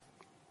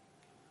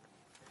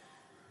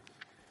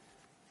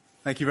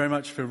Thank you very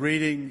much for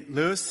reading,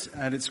 Lewis,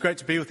 and it's great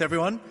to be with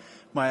everyone.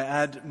 May I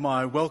add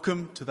my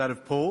welcome to that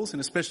of Paul's,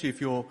 and especially if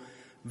you're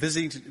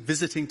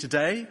visiting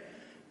today,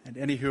 and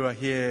any who are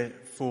here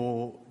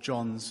for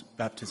John's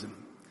baptism.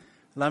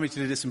 Allow me to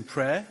do this in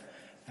prayer,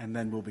 and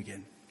then we'll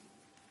begin.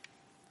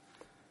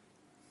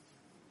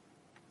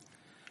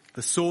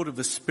 The sword of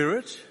the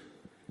Spirit,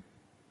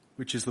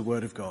 which is the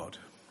Word of God.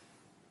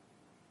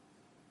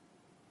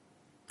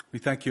 We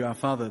thank you, our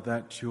Father,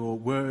 that your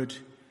Word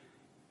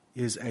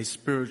is a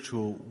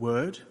spiritual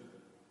word,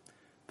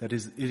 that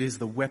it is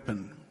the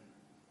weapon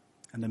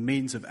and the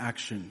means of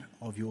action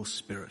of your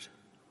Spirit.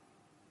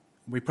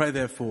 We pray,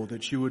 therefore,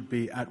 that you would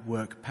be at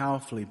work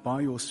powerfully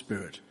by your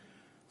Spirit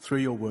through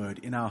your word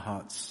in our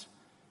hearts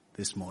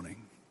this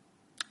morning.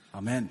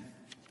 Amen.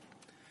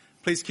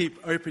 Please keep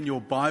open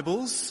your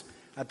Bibles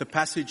at the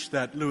passage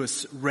that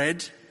Lewis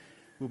read.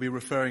 We'll be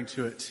referring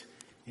to it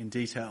in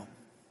detail.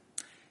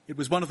 It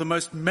was one of the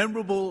most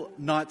memorable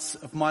nights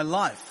of my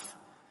life.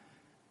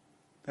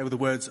 They were the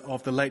words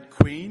of the late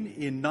Queen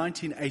in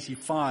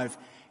 1985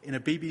 in a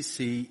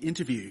BBC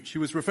interview. She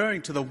was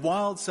referring to the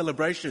wild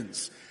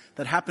celebrations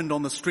that happened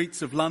on the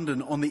streets of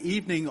London on the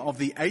evening of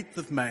the 8th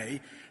of May,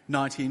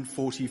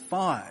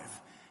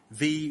 1945.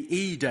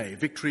 VE Day,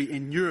 Victory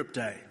in Europe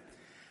Day.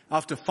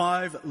 After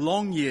 5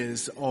 long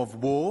years of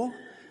war,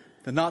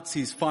 the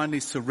Nazis finally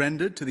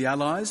surrendered to the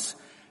Allies,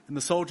 and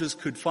the soldiers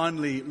could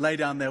finally lay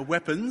down their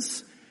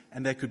weapons,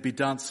 and they could be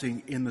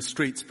dancing in the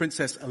streets.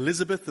 Princess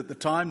Elizabeth, at the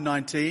time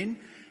 19,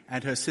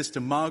 and her sister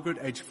Margaret,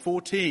 aged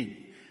 14,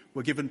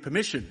 were given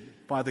permission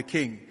by the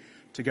King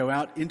to go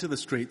out into the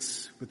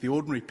streets with the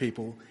ordinary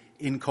people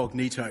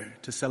incognito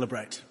to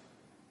celebrate.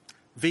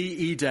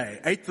 VE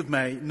Day, 8th of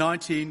May,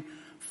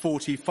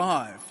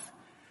 1945.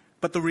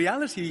 But the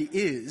reality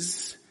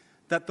is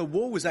that the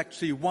war was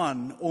actually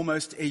won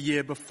almost a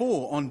year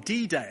before, on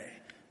D-Day,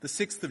 the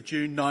 6th of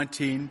June,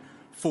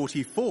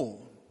 1944.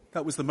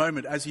 That was the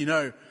moment, as you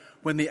know,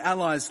 when the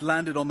Allies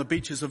landed on the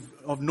beaches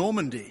of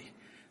Normandy.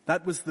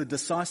 That was the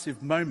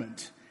decisive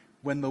moment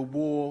when the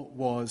war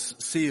was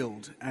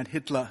sealed and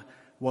Hitler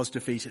was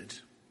defeated.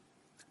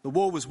 The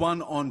war was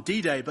won on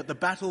D-Day, but the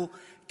battle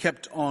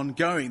kept on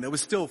going. There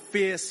was still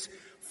fierce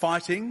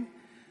fighting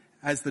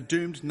as the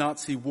doomed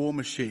Nazi war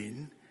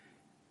machine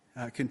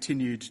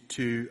continued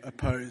to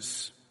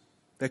oppose.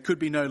 There could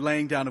be no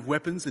laying down of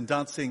weapons and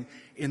dancing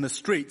in the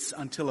streets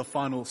until a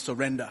final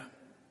surrender.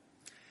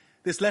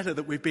 This letter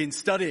that we've been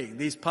studying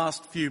these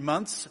past few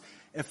months,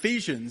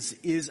 Ephesians,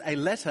 is a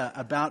letter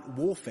about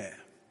warfare.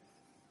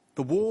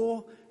 The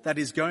war that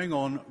is going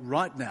on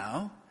right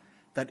now,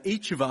 that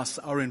each of us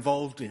are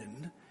involved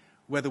in,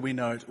 whether we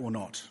know it or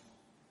not.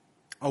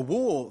 A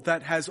war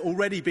that has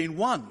already been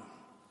won.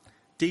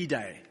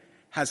 D-Day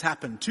has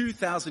happened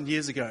 2,000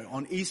 years ago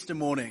on Easter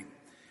morning.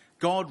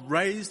 God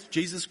raised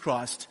Jesus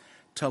Christ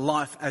to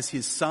life as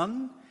his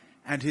Son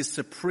and his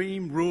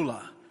supreme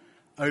ruler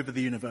over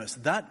the universe.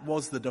 That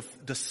was the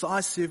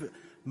decisive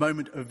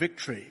moment of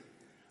victory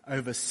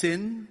over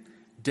sin,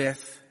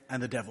 death,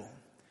 and the devil.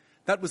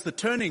 That was the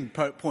turning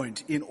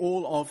point in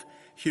all of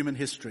human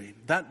history.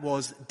 That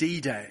was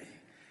D-Day,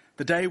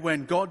 the day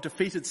when God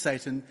defeated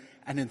Satan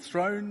and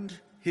enthroned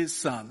his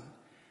Son.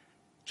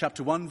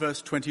 Chapter 1,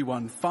 verse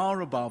 21,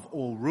 far above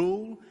all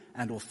rule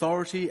and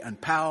authority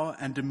and power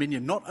and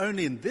dominion, not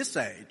only in this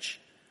age,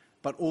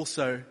 but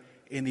also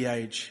in the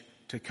age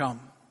to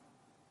come.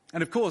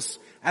 And of course,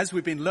 as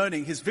we've been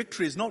learning, his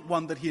victory is not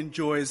one that he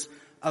enjoys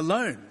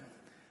alone.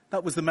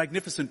 That was the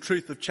magnificent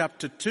truth of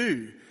chapter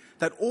 2,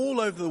 that all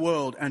over the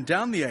world and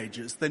down the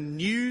ages, the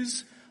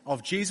news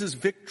of Jesus'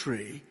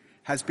 victory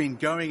has been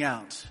going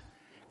out.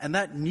 And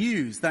that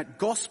news, that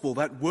gospel,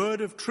 that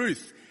word of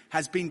truth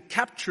has been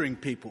capturing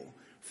people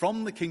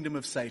from the kingdom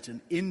of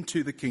Satan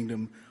into the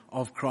kingdom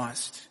of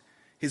Christ.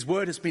 His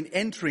word has been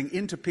entering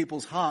into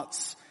people's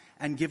hearts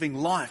and giving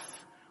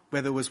life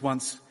where there was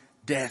once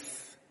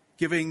death,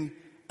 giving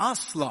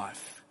us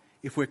life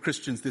if we're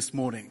Christians this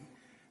morning,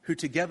 who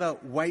together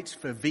wait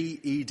for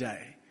VE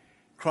Day,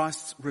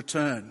 Christ's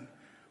return,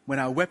 when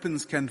our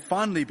weapons can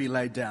finally be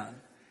laid down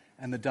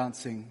and the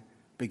dancing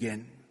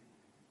begin.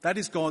 That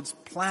is God's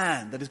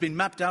plan that has been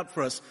mapped out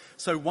for us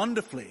so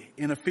wonderfully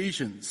in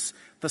Ephesians,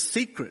 the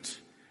secret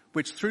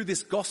which through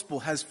this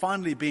gospel has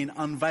finally been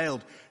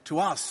unveiled to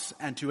us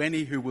and to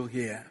any who will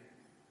hear.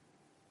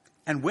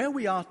 And where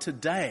we are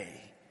today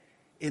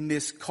in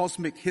this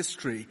cosmic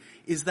history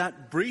is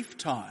that brief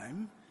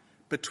time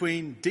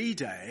between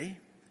D-Day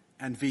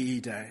and VE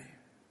Day.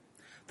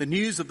 The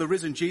news of the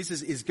risen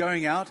Jesus is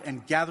going out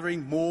and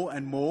gathering more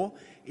and more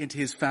into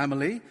his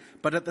family,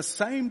 but at the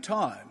same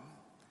time,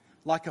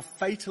 like a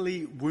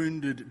fatally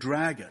wounded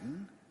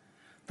dragon,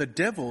 the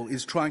devil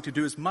is trying to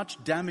do as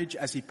much damage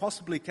as he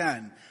possibly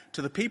can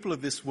to the people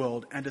of this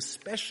world and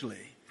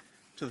especially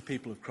to the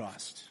people of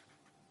Christ.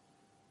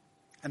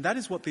 And that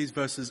is what these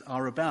verses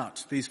are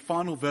about, these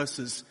final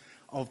verses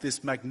of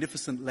this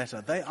magnificent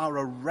letter. They are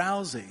a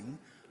rousing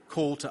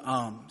call to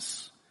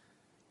arms.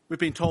 We've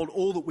been told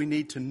all that we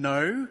need to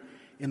know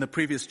in the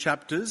previous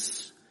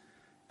chapters,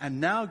 And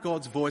now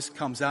God's voice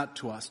comes out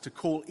to us to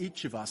call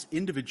each of us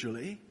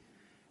individually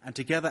and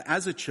together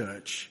as a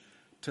church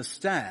to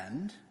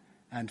stand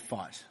and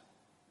fight.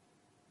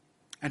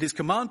 And his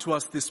command to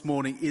us this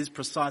morning is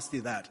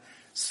precisely that.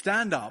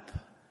 Stand up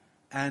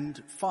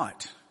and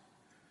fight.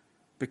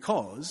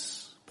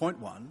 Because, point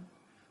one,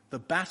 the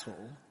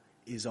battle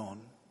is on.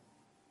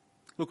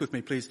 Look with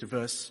me, please, to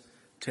verse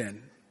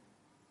 10.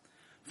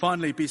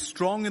 Finally, be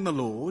strong in the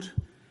Lord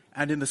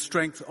and in the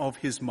strength of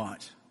his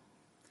might.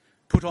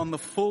 Put on the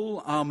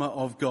full armour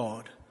of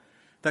God,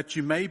 that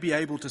you may be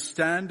able to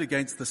stand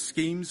against the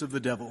schemes of the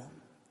devil.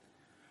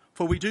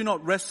 For we do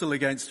not wrestle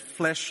against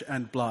flesh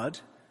and blood,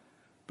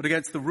 but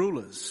against the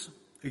rulers,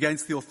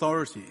 against the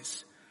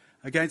authorities,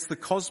 against the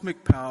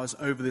cosmic powers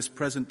over this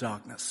present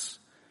darkness,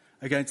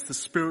 against the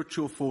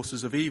spiritual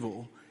forces of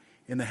evil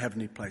in the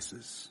heavenly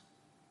places.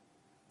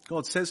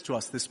 God says to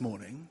us this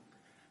morning,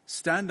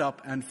 stand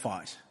up and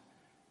fight,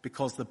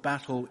 because the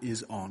battle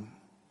is on.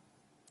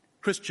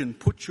 Christian,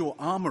 put your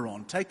armour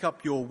on, take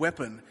up your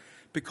weapon,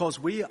 because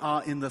we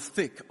are in the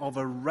thick of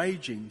a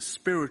raging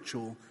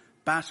spiritual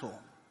battle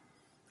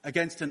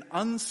against an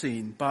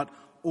unseen but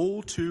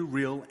all too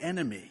real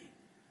enemy.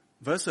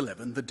 Verse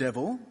 11, the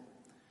devil,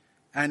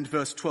 and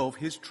verse 12,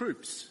 his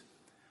troops,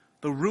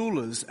 the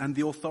rulers and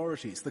the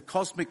authorities, the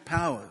cosmic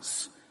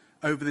powers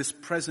over this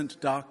present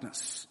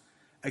darkness,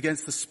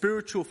 against the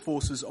spiritual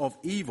forces of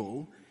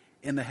evil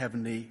in the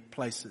heavenly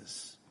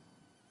places.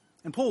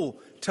 And Paul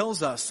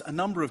tells us a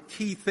number of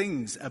key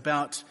things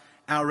about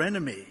our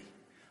enemy.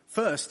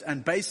 First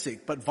and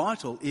basic but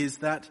vital is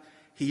that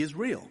he is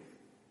real.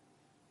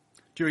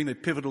 During the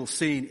pivotal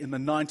scene in the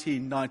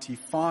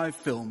 1995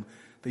 film,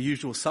 The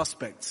Usual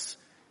Suspects,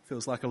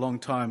 feels like a long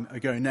time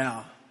ago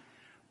now,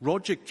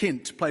 Roger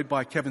Kint, played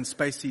by Kevin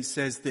Spacey,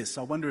 says this,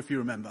 I wonder if you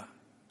remember.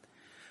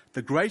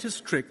 The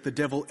greatest trick the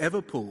devil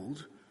ever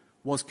pulled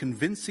was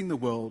convincing the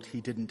world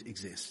he didn't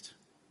exist.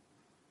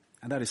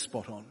 And that is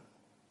spot on.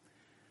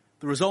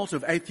 The result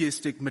of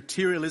atheistic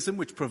materialism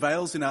which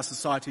prevails in our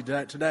society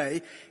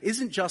today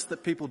isn't just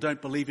that people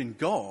don't believe in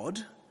God,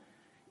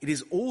 it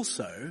is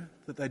also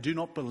that they do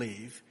not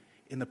believe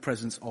in the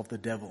presence of the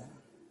devil.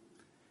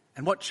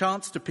 And what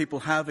chance do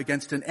people have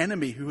against an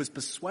enemy who has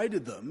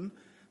persuaded them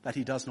that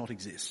he does not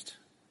exist?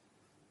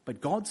 But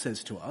God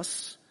says to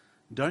us,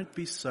 don't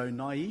be so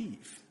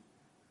naive.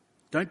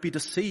 Don't be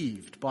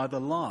deceived by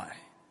the lie.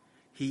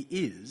 He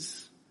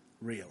is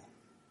real.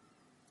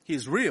 He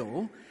is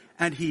real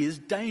and he is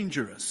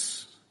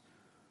dangerous.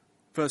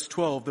 Verse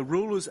 12, the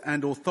rulers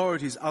and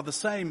authorities are the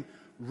same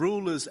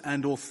rulers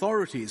and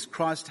authorities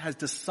Christ has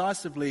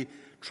decisively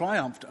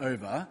triumphed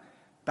over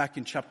back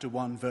in chapter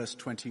 1, verse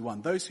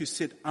 21. Those who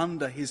sit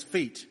under his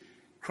feet,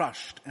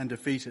 crushed and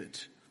defeated.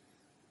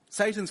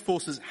 Satan's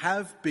forces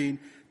have been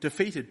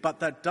defeated,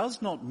 but that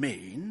does not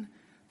mean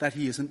that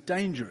he isn't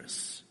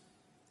dangerous.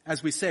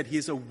 As we said, he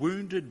is a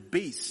wounded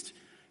beast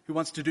who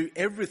wants to do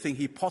everything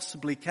he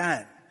possibly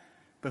can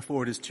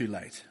before it is too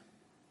late.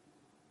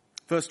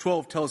 Verse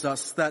 12 tells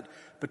us that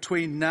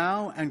between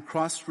now and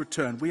Christ's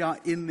return, we are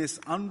in this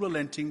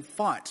unrelenting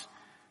fight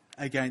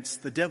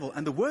against the devil.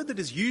 And the word that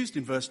is used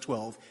in verse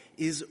 12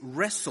 is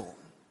wrestle.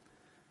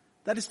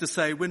 That is to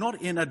say, we're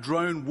not in a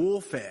drone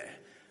warfare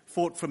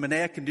fought from an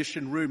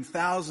air-conditioned room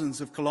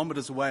thousands of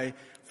kilometres away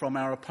from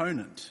our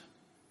opponent.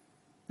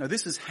 No,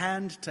 this is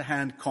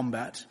hand-to-hand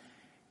combat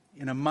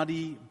in a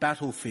muddy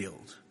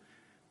battlefield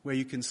where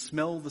you can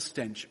smell the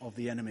stench of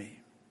the enemy.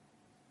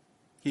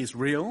 He is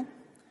real,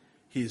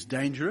 he is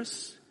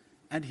dangerous,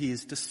 and he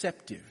is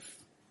deceptive.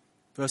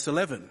 Verse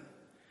 11,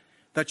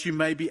 that you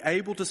may be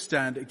able to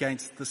stand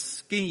against the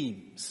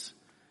schemes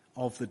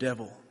of the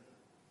devil.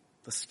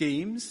 The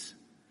schemes,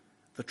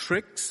 the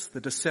tricks, the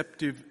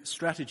deceptive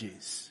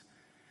strategies.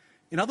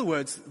 In other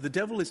words, the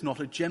devil is not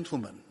a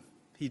gentleman.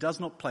 He does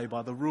not play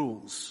by the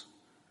rules.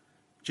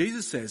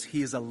 Jesus says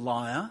he is a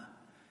liar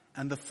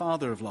and the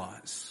father of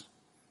lies.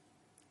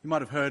 You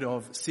might have heard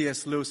of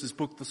C.S. Lewis's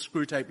book, The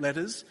Screwtape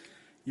Letters.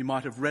 You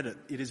might have read it.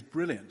 It is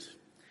brilliant.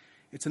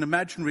 It's an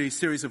imaginary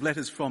series of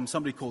letters from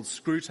somebody called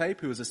Screwtape,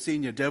 who is a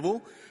senior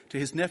devil, to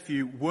his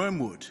nephew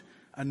Wormwood,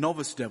 a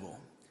novice devil.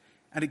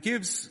 And it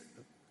gives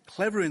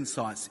clever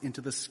insights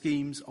into the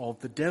schemes of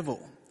the devil.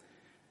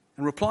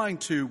 And replying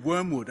to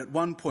Wormwood at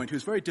one point,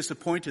 who's very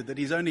disappointed that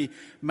he's only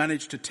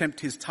managed to tempt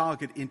his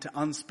target into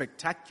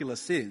unspectacular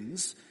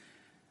sins,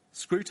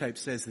 Screwtape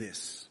says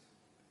this,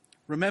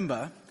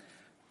 remember,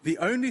 the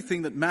only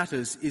thing that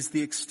matters is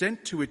the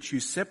extent to which you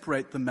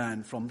separate the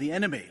man from the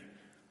enemy,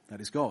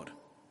 that is God.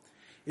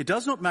 It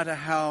does not matter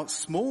how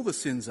small the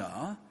sins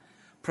are,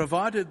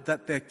 provided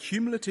that their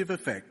cumulative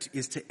effect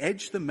is to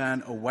edge the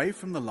man away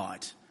from the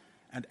light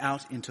and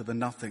out into the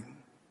nothing.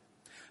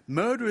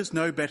 Murder is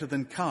no better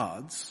than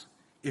cards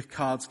if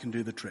cards can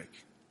do the trick.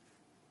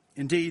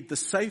 Indeed, the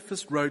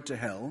safest road to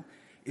hell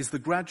is the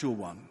gradual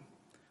one,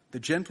 the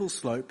gentle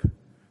slope,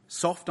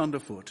 soft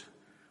underfoot,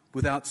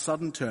 without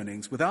sudden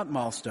turnings, without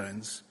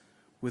milestones,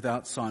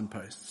 without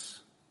signposts.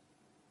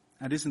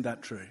 And isn't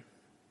that true?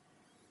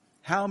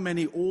 How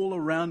many all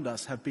around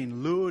us have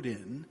been lured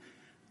in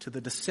to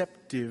the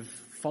deceptive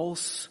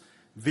false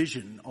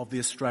vision of the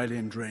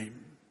Australian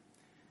dream,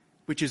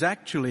 which is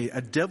actually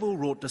a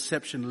devil-wrought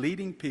deception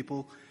leading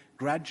people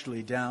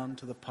gradually down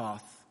to the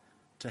path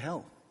to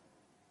hell.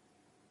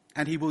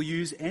 And he will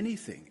use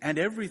anything and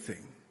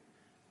everything,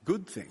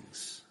 good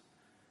things,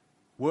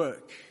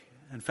 work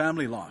and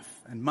family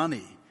life and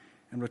money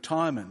and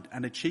retirement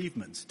and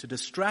achievements, to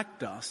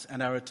distract us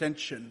and our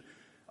attention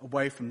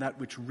away from that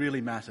which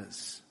really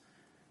matters,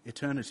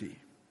 eternity.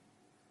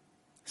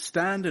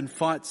 Stand and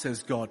fight,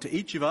 says God, to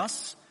each of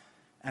us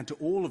and to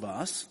all of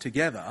us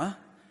together,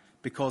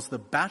 because the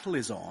battle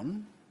is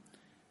on,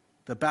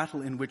 the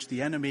battle in which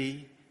the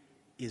enemy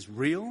is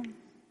real,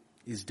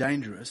 is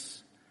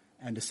dangerous,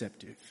 and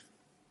deceptive.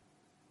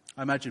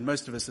 I imagine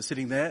most of us are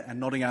sitting there and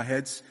nodding our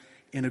heads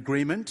in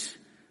agreement,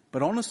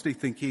 but honestly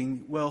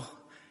thinking, well,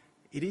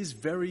 it is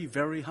very,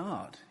 very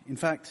hard. In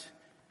fact,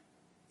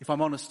 if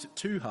I'm honest,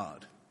 too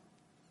hard.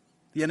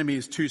 The enemy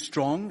is too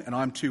strong and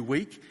I'm too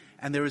weak,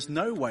 and there is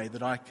no way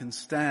that I can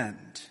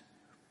stand.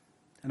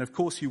 And of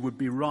course you would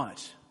be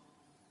right.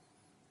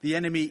 The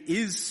enemy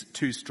is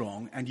too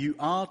strong and you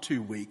are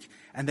too weak,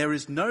 and there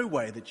is no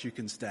way that you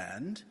can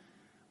stand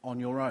on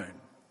your own.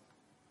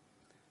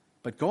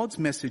 But God's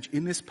message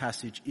in this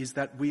passage is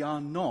that we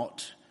are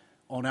not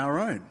on our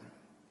own.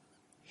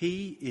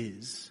 He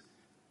is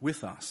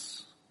with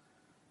us.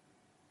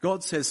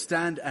 God says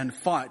stand and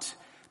fight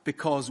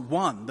because,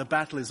 one, the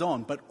battle is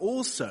on, but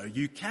also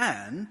you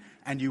can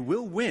and you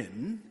will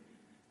win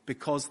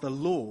because the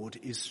Lord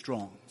is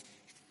strong.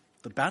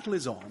 The battle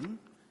is on,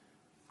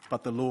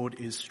 but the Lord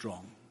is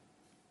strong.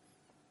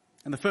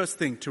 And the first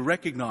thing to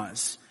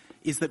recognize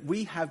is that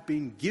we have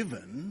been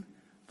given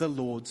the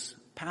Lord's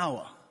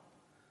power.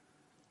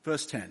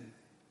 Verse 10.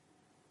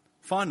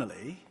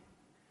 Finally,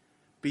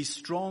 be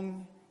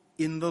strong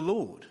in the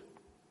Lord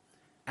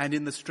and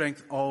in the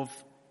strength of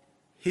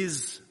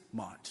His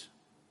might.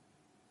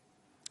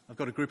 I've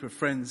got a group of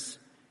friends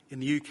in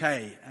the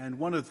UK, and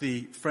one of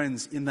the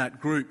friends in that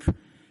group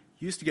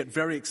used to get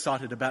very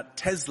excited about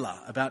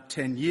Tesla about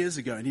 10 years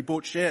ago, and he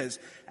bought shares,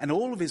 and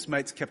all of his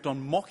mates kept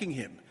on mocking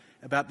him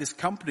about this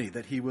company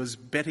that he was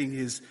betting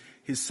his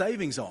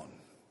savings on.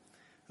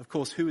 Of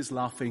course, who is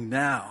laughing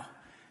now?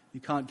 You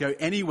can't go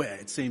anywhere,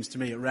 it seems to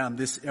me, around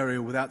this area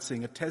without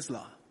seeing a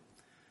Tesla.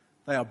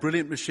 They are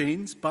brilliant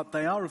machines, but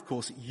they are, of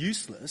course,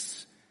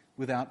 useless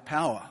without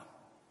power.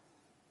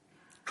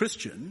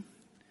 Christian,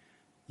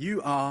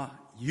 you are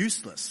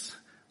useless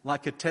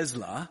like a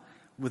Tesla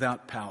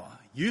without power.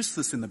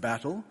 Useless in the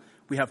battle.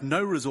 We have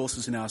no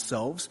resources in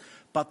ourselves,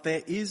 but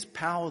there is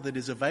power that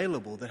is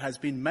available, that has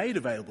been made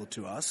available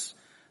to us,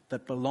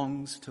 that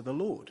belongs to the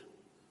Lord.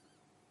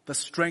 The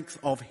strength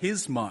of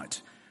His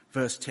might,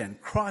 verse 10,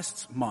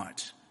 Christ's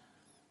might.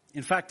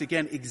 In fact,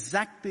 again,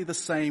 exactly the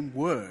same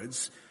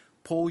words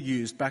Paul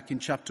used back in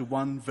chapter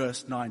 1,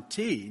 verse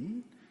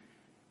 19,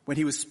 when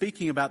he was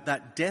speaking about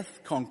that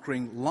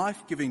death-conquering,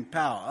 life-giving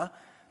power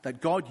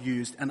that God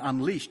used and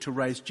unleashed to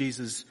raise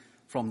Jesus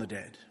from the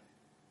dead.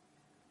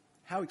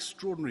 How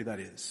extraordinary that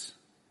is.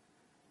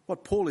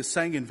 What Paul is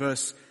saying in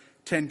verse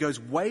 10 goes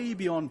way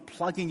beyond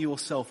plugging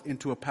yourself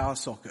into a power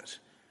socket.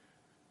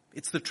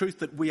 It's the truth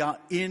that we are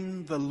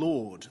in the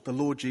Lord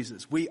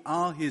Jesus. We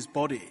are His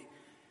body.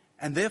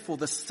 And therefore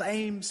the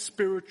same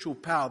spiritual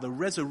power, the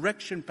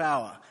resurrection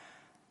power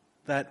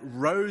that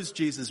raised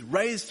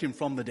Him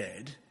from the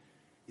dead,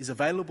 is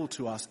available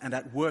to us and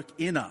at work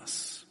in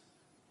us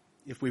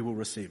if we will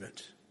receive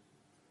it.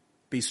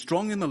 Be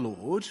strong in the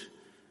Lord,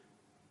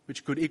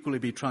 which could equally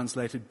be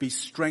translated, be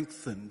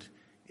strengthened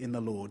in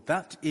the Lord.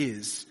 That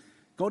is,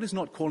 God is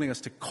not calling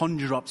us to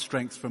conjure up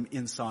strength from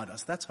inside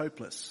us. That's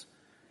hopeless.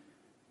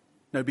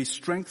 No, be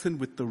strengthened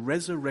with the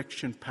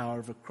resurrection power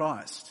of a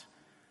Christ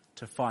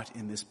to fight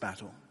in this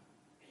battle.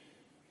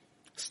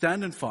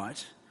 Stand and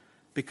fight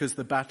because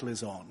the battle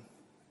is on.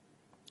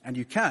 And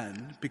you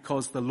can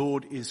because the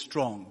Lord is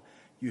strong.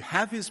 You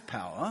have His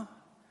power,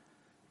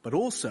 but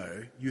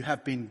also you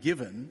have been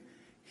given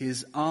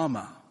His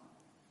armor.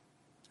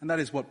 And that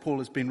is what Paul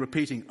has been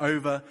repeating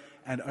over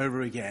and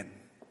over again.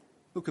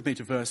 Look with me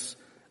to verse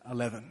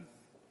 11.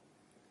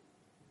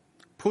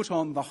 Put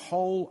on the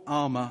whole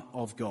armor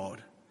of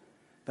God,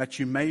 that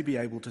you may be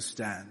able to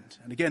stand.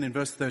 And again in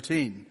verse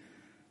 13,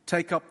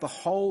 take up the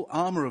whole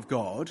armor of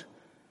God,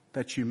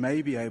 that you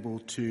may be able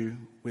to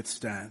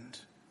withstand.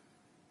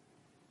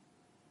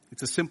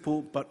 It's a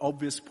simple but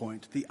obvious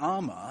point. The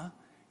armor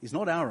is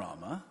not our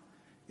armor,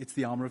 it's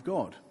the armor of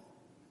God.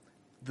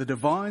 The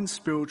divine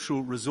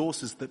spiritual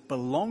resources that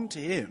belong to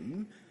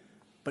Him,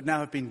 but now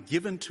have been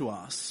given to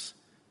us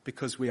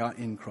because we are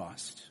in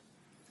Christ.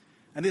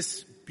 And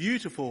this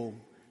beautiful,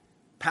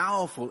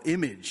 powerful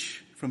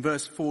image from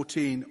verse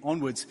 14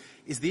 onwards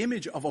is the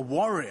image of a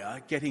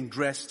warrior getting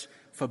dressed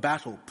for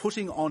battle,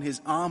 putting on his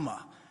armor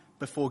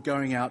before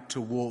going out to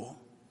war.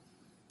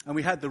 And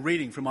we had the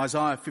reading from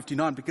Isaiah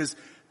 59 because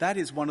that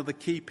is one of the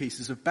key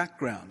pieces of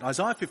background.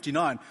 Isaiah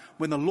 59,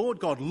 when the Lord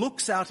God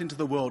looks out into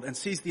the world and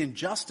sees the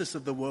injustice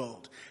of the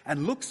world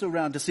and looks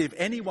around to see if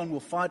anyone will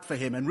fight for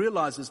Him and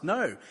realizes,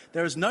 no,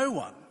 there is no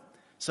one.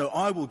 So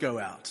I will go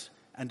out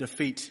and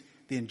defeat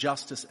the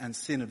injustice and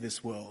sin of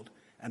this world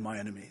and my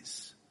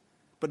enemies.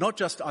 But not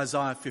just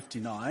Isaiah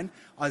 59,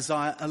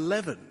 Isaiah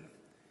 11,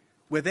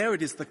 where there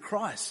it is the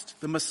Christ,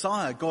 the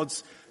Messiah,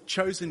 God's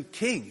chosen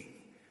king,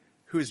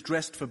 who is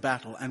dressed for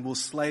battle and will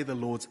slay the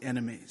Lord's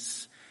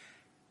enemies.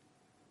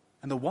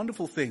 And the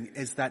wonderful thing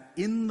is that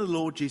in the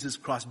Lord Jesus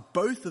Christ,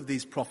 both of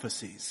these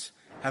prophecies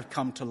have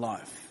come to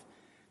life.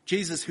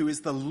 Jesus, who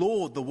is the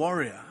Lord, the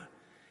warrior,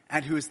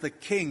 and who is the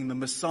King, the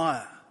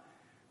Messiah,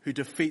 who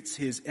defeats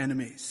his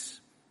enemies.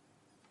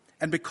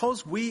 And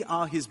because we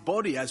are his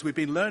body, as we've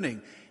been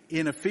learning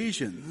in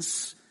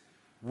Ephesians,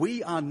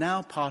 we are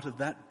now part of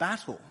that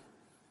battle.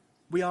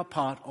 We are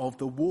part of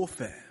the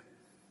warfare.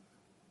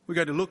 We're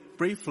going to look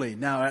briefly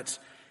now at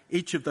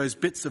each of those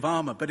bits of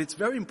armor, but it's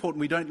very important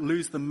we don't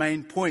lose the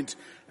main point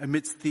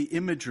amidst the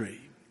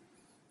imagery.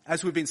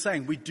 As we've been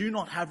saying, we do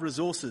not have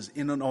resources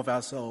in and of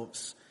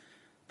ourselves.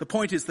 The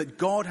point is that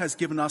God has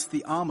given us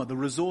the armor, the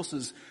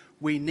resources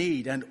we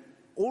need, and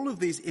all of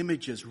these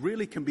images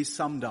really can be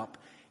summed up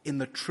in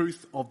the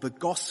truth of the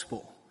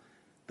gospel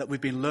that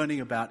we've been learning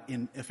about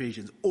in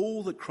Ephesians,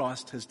 all that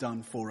Christ has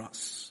done for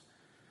us.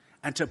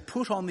 And to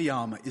put on the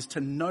armor is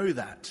to know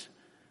that,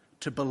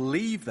 to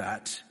believe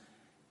that,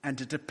 and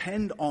to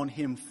depend on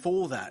him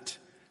for that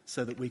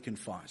so that we can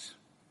fight.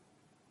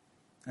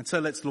 And so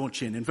let's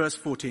launch in. In verse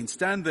 14,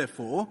 stand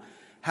therefore,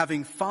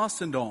 having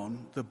fastened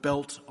on the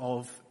belt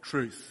of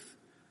truth.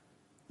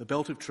 The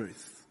belt of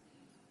truth.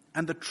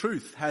 And the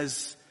truth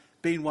has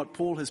been what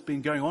Paul has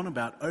been going on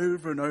about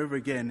over and over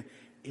again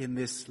in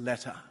this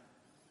letter.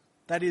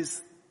 That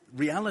is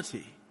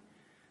reality.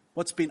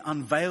 What's been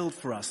unveiled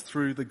for us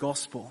through the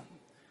gospel.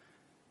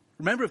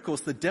 Remember, of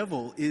course, the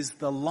devil is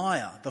the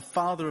liar, the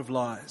father of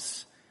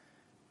lies.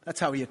 That's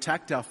how he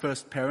attacked our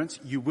first parents.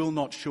 You will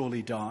not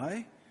surely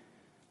die.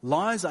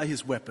 Lies are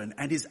his weapon,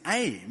 and his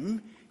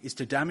aim is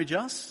to damage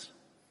us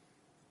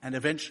and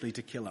eventually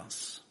to kill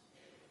us.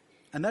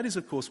 And that is,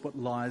 of course, what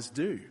lies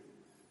do.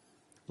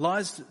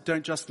 Lies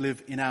don't just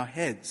live in our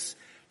heads.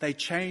 They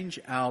change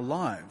our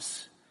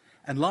lives.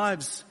 And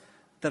lives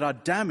that are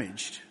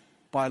damaged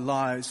by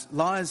lies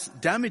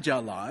damage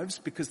our lives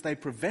because they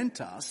prevent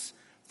us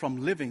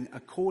from living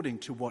according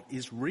to what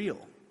is real.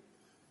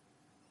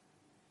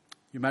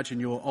 You imagine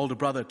your older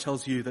brother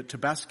tells you that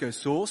Tabasco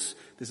sauce,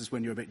 this is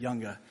when you're a bit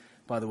younger,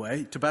 by the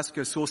way,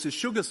 Tabasco sauce is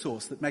sugar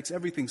sauce that makes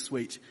everything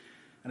sweet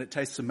and it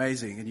tastes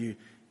amazing, and you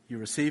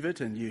receive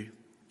it and you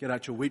get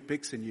out your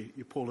Weet-Bix and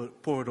you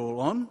pour it all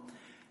on.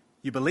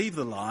 You believe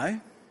the lie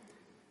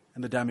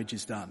and the damage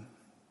is done.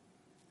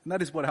 And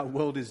that is what our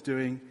world is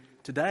doing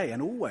today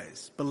and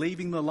always,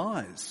 believing the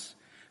lies,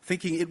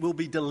 thinking it will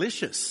be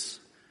delicious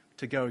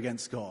to go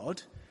against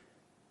God,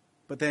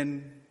 but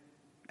then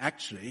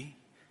actually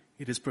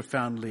it is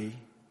profoundly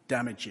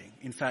damaging,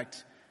 in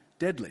fact,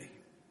 deadly.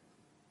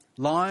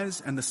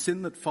 Lies and the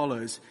sin that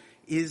follows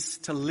is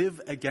to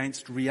live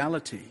against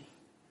reality.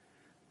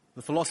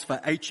 The philosopher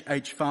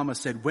H.H. Farmer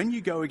said, when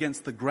you go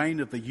against the grain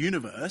of the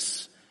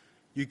universe,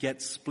 you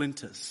get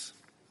splinters.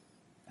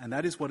 And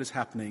that is what is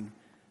happening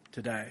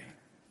today.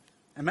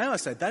 And may I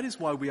say, that is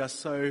why we are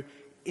so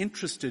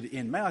interested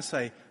in, may I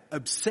say,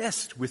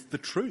 obsessed with the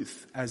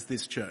truth as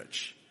this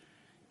church.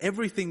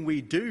 Everything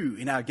we do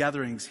in our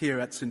gatherings here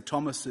at St.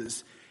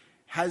 Thomas's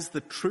has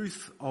the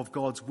truth of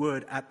God's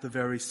word at the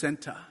very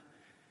center.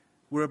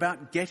 We're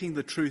about getting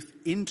the truth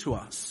into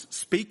us,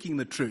 speaking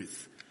the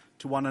truth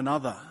to one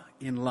another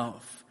in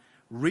love,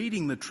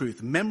 reading the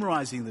truth,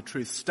 memorizing the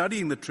truth,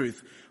 studying the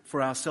truth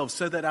for ourselves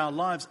so that our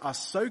lives are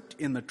soaked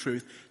in the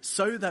truth,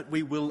 so that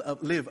we will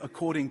live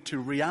according to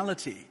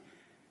reality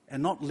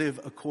and not live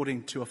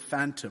according to a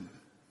phantom.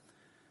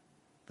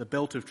 The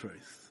belt of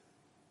truth.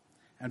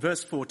 And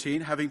verse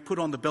 14, having put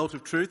on the belt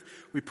of truth,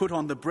 we put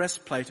on the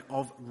breastplate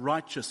of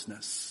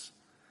righteousness.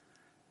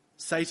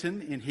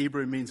 Satan in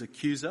Hebrew means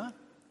accuser.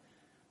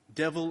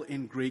 Devil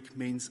in Greek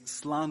means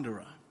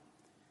slanderer.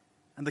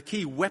 And the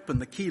key weapon,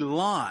 the key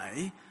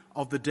lie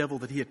of the devil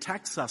that he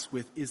attacks us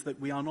with is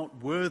that we are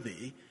not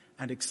worthy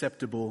and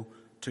acceptable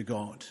to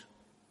God.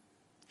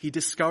 He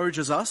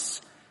discourages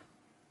us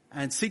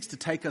and seeks to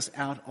take us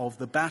out of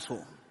the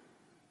battle.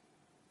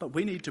 But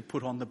we need to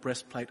put on the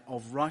breastplate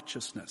of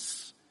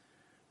righteousness.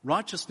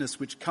 Righteousness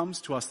which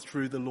comes to us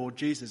through the Lord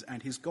Jesus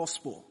and his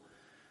gospel.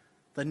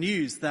 The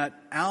news that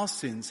our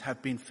sins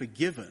have been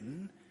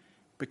forgiven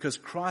because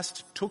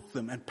Christ took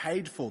them and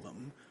paid for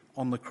them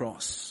on the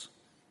cross.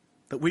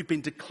 That we've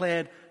been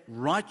declared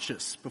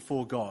righteous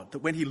before God. That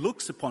when he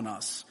looks upon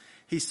us,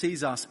 he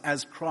sees us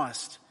as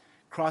Christ.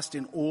 Christ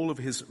in all of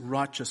his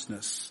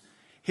righteousness.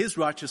 His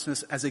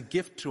righteousness as a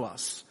gift to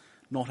us,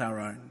 not our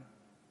own.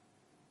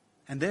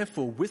 And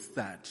therefore, with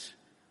that,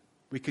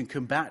 we can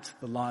combat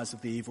the lies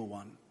of the evil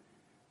one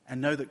and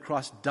know that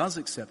Christ does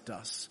accept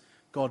us,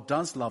 God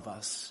does love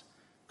us,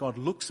 God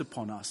looks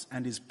upon us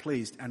and is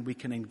pleased, and we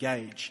can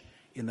engage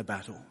in the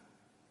battle.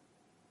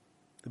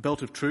 The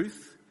belt of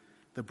truth,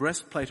 the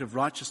breastplate of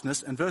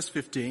righteousness, and verse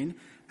 15,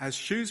 as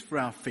shoes for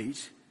our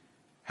feet,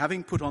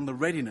 having put on the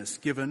readiness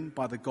given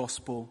by the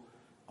gospel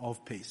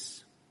of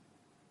peace.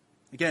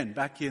 Again,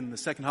 back in the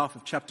second half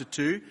of chapter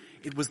 2,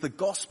 it was the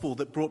gospel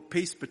that brought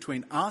peace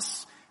between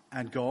us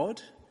and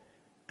God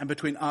and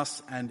between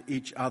us and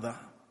each other.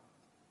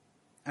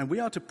 And we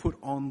are to put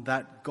on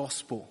that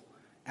gospel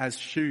as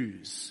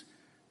shoes.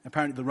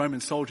 Apparently the Roman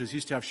soldiers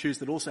used to have shoes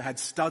that also had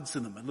studs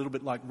in them, a little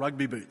bit like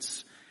rugby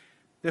boots.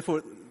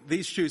 Therefore,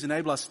 these shoes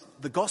enable us,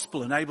 the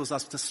gospel enables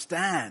us to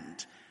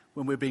stand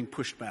when we're being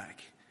pushed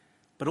back,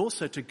 but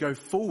also to go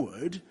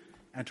forward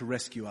and to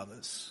rescue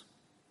others.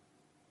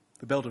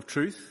 The belt of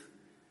truth,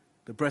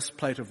 the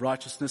breastplate of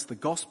righteousness, the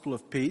gospel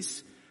of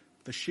peace,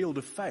 the shield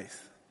of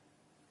faith.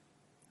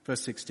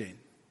 Verse 16.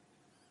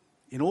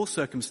 In all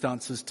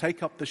circumstances,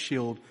 take up the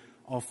shield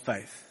of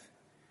faith,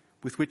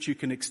 with which you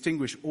can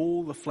extinguish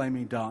all the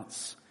flaming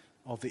darts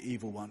of the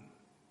evil one.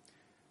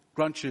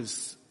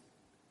 Grunch's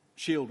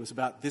shield was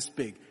about this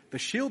big. The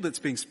shield that's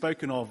being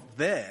spoken of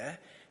there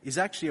is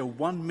actually a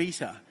 1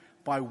 meter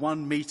by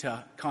 1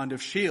 meter kind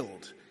of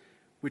shield,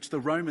 which the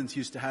Romans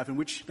used to have and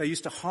which they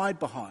used to hide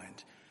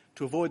behind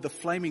to avoid the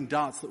flaming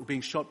darts that were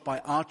being shot by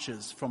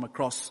archers from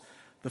across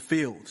the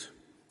field.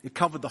 It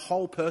covered the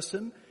whole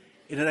person.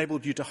 It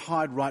enabled you to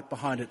hide right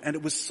behind it. And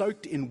it was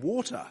soaked in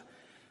water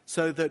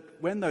so that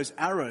when those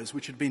arrows,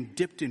 which had been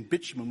dipped in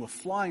bitumen, were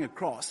flying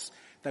across,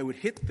 they would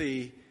hit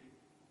the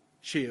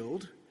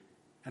shield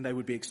and they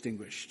would be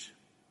extinguished.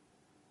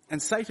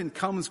 And Satan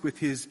comes with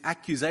his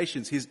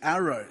accusations, his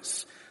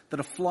arrows that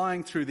are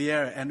flying through the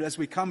air. And as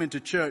we come into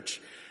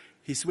church,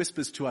 he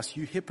whispers to us,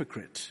 "You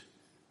hypocrite.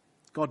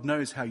 God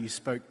knows how you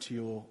spoke to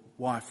your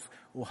wife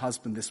or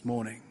husband this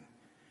morning.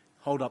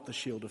 Hold up the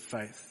shield of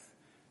faith."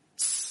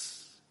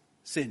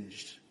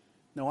 Singed.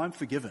 No, I'm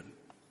forgiven.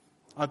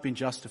 I've been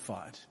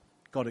justified.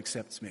 God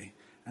accepts me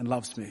and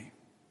loves me.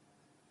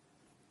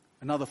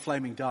 Another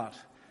flaming dart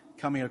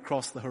coming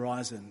across the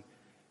horizon.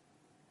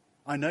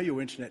 I know your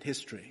internet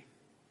history.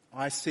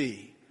 I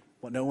see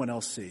what no one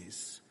else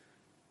sees.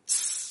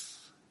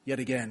 Yet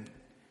again.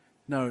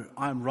 No,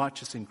 I am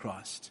righteous in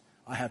Christ.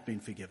 I have been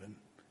forgiven.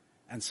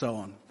 And so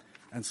on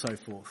and so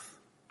forth.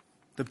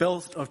 The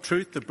belt of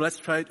truth, the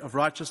breastplate of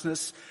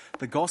righteousness,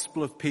 the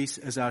gospel of peace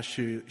as our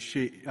shoes,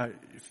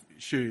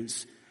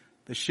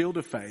 the shield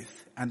of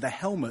faith, and the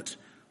helmet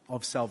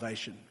of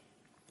salvation.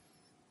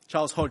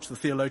 Charles Hodge, the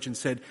theologian,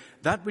 said,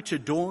 "That which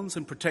adorns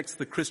and protects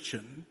the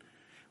Christian,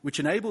 which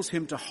enables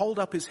him to hold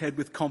up his head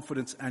with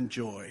confidence and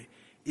joy,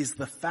 is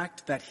the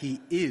fact that he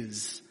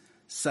is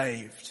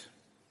saved."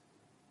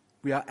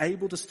 We are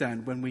able to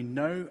stand when we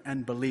know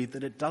and believe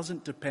that it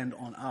doesn't depend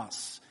on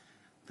us,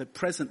 that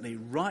presently,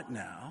 right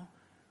now,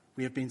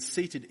 we have been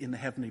seated in the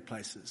heavenly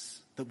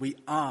places, that we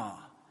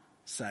are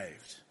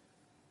saved.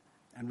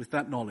 And with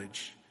that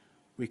knowledge,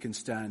 we can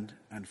stand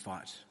and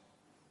fight.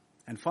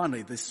 And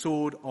finally, the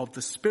sword of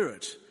the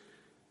Spirit,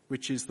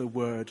 which is the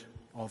word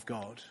of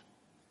God.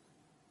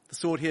 The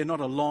sword here, not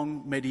a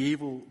long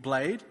medieval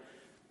blade,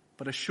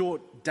 but a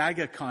short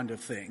dagger kind of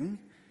thing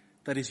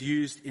that is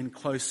used in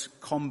close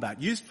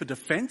combat, used for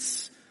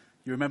defense.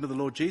 You remember the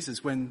Lord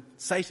Jesus when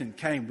Satan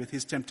came with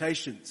his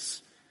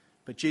temptations.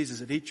 But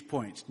Jesus at each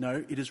point,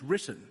 no, it is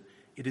written,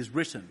 it is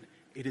written,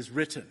 it is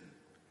written,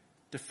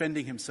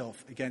 defending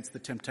himself against the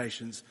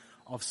temptations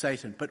of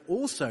Satan. But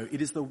also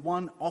it is the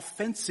one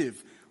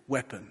offensive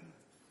weapon,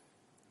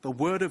 the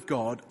word of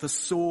God, the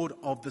sword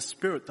of the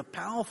Spirit, the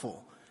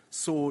powerful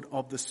sword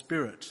of the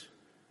Spirit.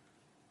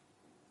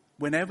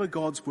 Whenever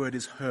God's word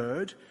is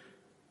heard,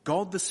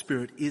 God the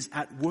Spirit is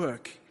at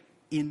work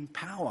in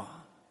power.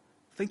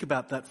 Think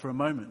about that for a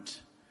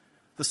moment.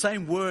 The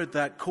same word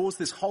that caused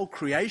this whole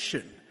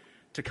creation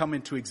to come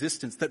into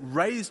existence, that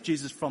raised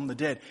Jesus from the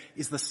dead,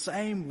 is the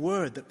same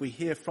word that we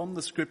hear from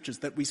the scriptures,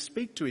 that we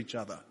speak to each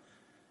other.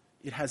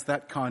 It has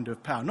that kind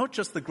of power. Not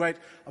just the great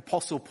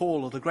Apostle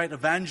Paul or the great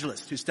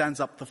evangelist who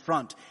stands up the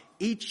front.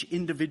 Each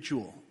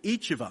individual,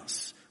 each of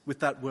us,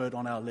 with that word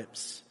on our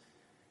lips.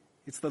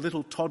 It's the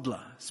little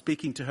toddler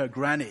speaking to her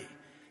granny,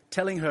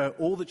 telling her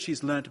all that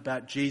she's learnt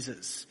about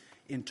Jesus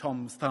in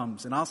Tom's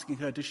Thumbs and asking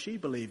her, does she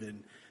believe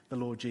in the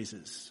Lord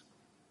Jesus?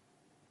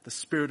 The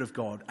Spirit of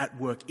God at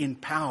work in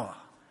power,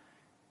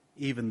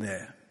 even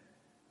there.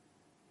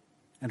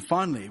 And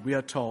finally, we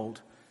are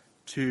told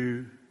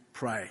to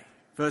pray.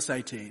 Verse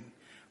 18,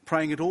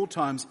 praying at all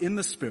times in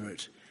the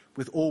Spirit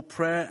with all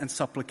prayer and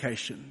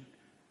supplication.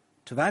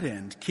 To that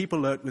end, keep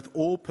alert with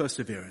all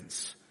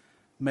perseverance,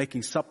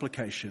 making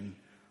supplication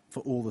for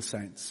all the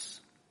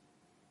saints.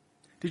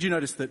 Did you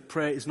notice that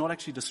prayer is not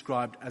actually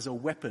described as a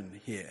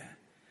weapon here?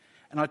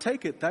 And I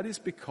take it that is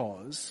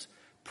because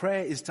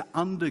prayer is to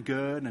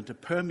undergird and to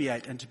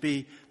permeate and to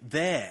be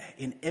there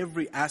in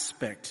every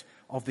aspect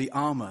of the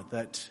armor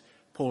that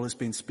Paul has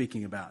been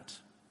speaking about.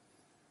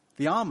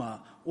 The armor,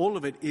 all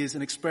of it is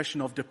an expression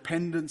of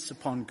dependence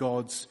upon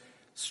God's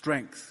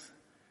strength.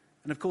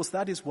 And of course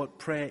that is what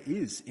prayer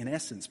is in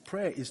essence.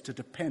 Prayer is to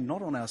depend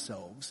not on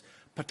ourselves,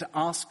 but to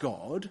ask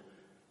God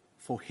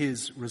for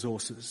his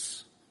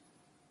resources.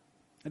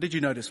 And did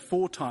you notice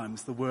 4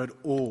 times the word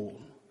all?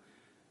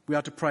 We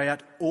are to pray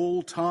at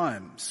all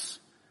times.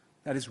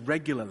 That is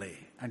regularly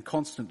and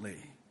constantly.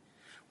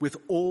 With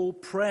all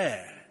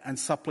prayer and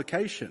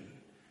supplication.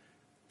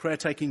 Prayer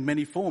taking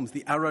many forms.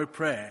 The arrow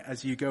prayer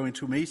as you go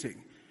into a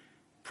meeting.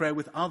 Prayer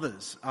with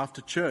others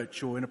after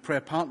church or in a prayer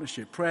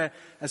partnership. Prayer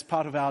as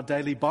part of our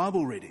daily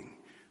Bible reading.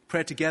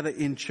 Prayer together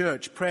in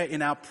church. Prayer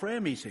in our prayer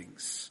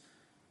meetings.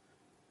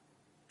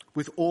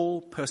 With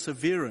all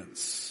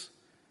perseverance.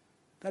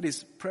 That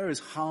is, prayer is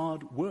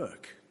hard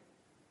work.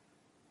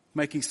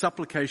 Making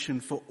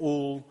supplication for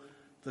all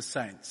the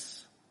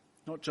saints.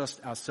 Not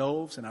just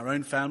ourselves and our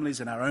own families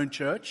and our own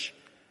church,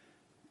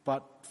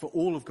 but for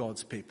all of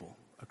God's people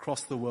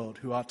across the world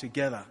who are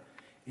together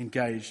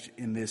engaged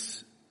in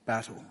this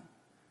battle.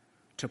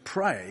 To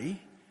pray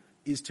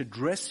is to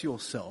dress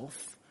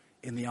yourself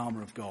in the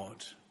armour of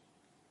God.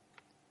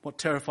 What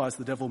terrifies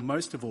the devil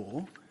most of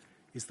all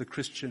is the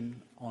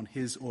Christian on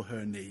his or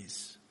her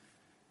knees.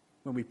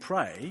 When we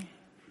pray,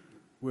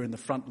 we're in the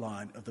front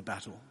line of the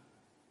battle.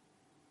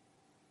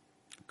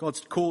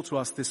 God's call to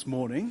us this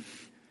morning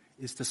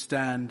is to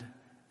stand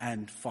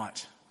and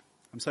fight.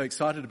 I'm so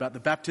excited about the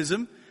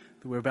baptism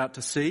that we're about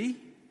to see.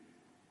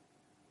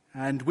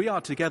 And we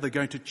are together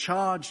going to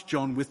charge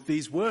John with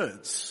these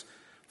words.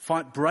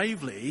 Fight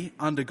bravely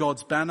under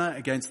God's banner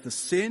against the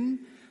sin,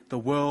 the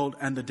world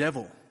and the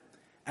devil,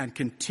 and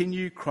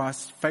continue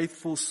Christ's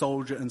faithful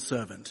soldier and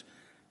servant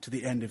to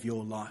the end of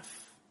your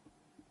life.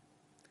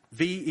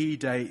 VE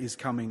Day is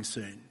coming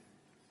soon,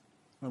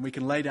 when we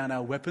can lay down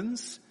our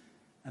weapons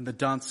and the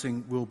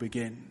dancing will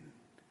begin.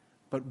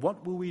 But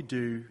what will we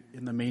do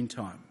in the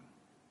meantime?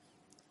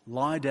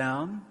 Lie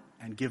down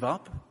and give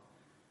up,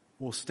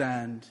 or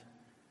stand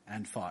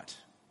and fight?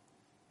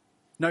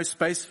 No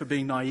space for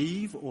being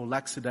naive or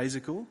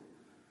lackadaisical.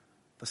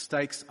 The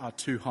stakes are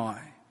too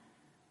high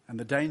and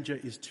the danger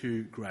is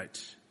too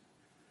great.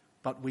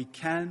 But we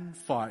can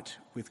fight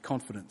with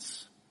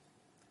confidence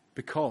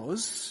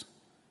because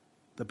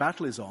the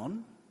battle is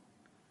on,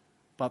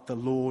 but the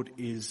Lord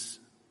is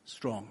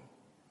strong.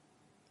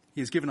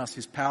 He has given us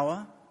his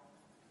power.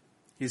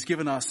 He has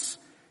given us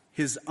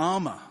his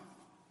armour.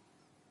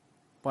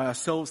 By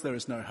ourselves there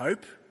is no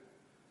hope,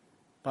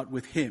 but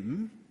with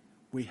him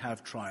we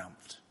have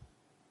triumphed.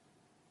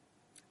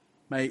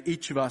 May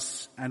each of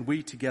us and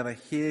we together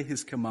hear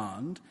his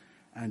command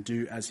and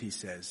do as he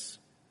says.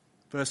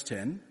 Verse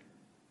 10,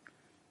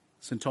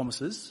 St.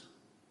 Thomas's,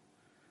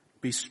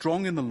 be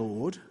strong in the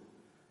Lord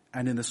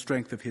and in the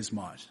strength of his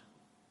might.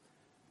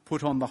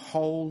 Put on the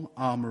whole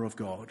armour of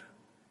God,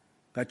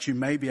 that you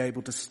may be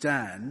able to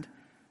stand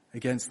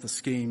against the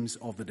schemes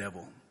of the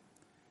devil,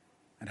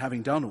 and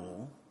having done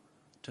all,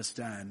 to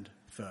stand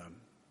firm.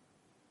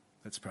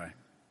 Let's pray.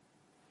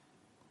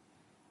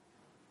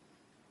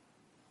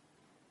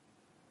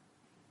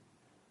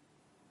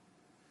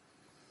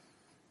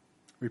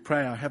 We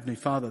pray, our Heavenly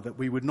Father, that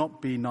we would not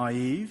be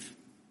naive,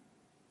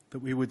 that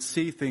we would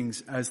see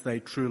things as they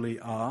truly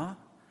are,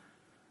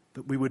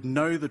 that we would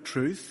know the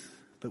truth,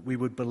 that we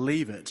would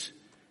believe it,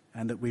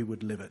 and that we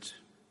would live it.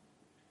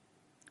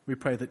 We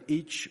pray that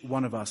each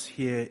one of us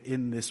here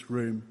in this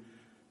room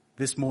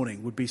this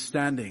morning would be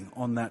standing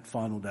on that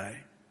final day,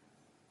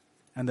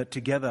 and that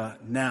together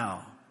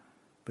now,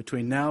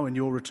 between now and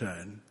your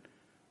return,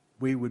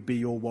 we would be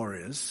your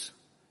warriors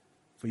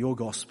for your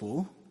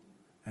gospel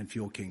and for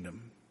your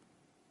kingdom.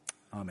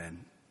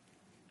 Amen.